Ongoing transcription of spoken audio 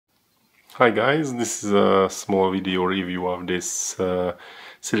Hi guys, this is a small video review of this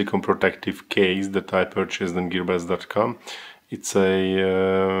silicone protective case that I purchased on gearbest.com. It's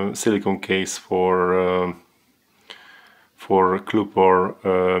a silicone case for Cloupor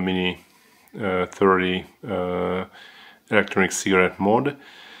Mini 30 electronic cigarette mode.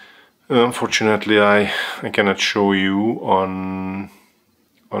 Unfortunately, I cannot show you on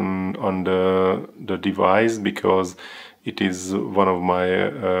the device because it is one of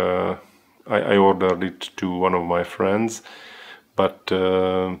my I ordered it to one of my friends, but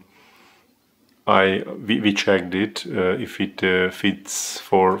we checked it if it fits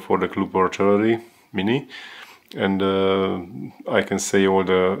for the Cloupor 30 Mini, and I can say all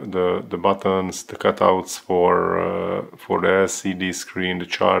the buttons, the cutouts for the LCD screen, the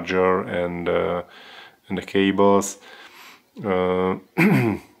charger, and the cables are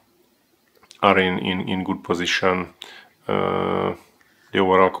in good position. The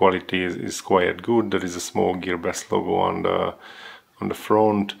overall quality is quite good. There is a small Gearbest logo on the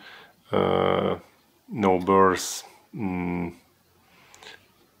front. No burrs, and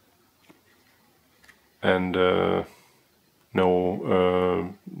no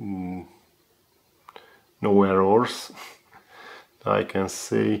errors. I can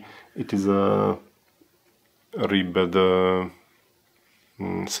say it is a ribbed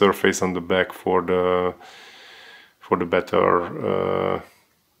surface on the back for the better.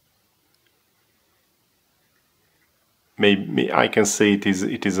 Maybe I can say it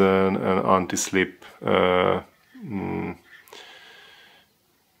is an anti-slip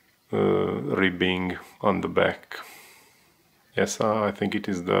ribbing on the back. Yes, I think it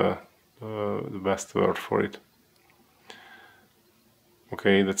is the best word for it.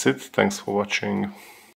 Okay, that's it. Thanks for watching.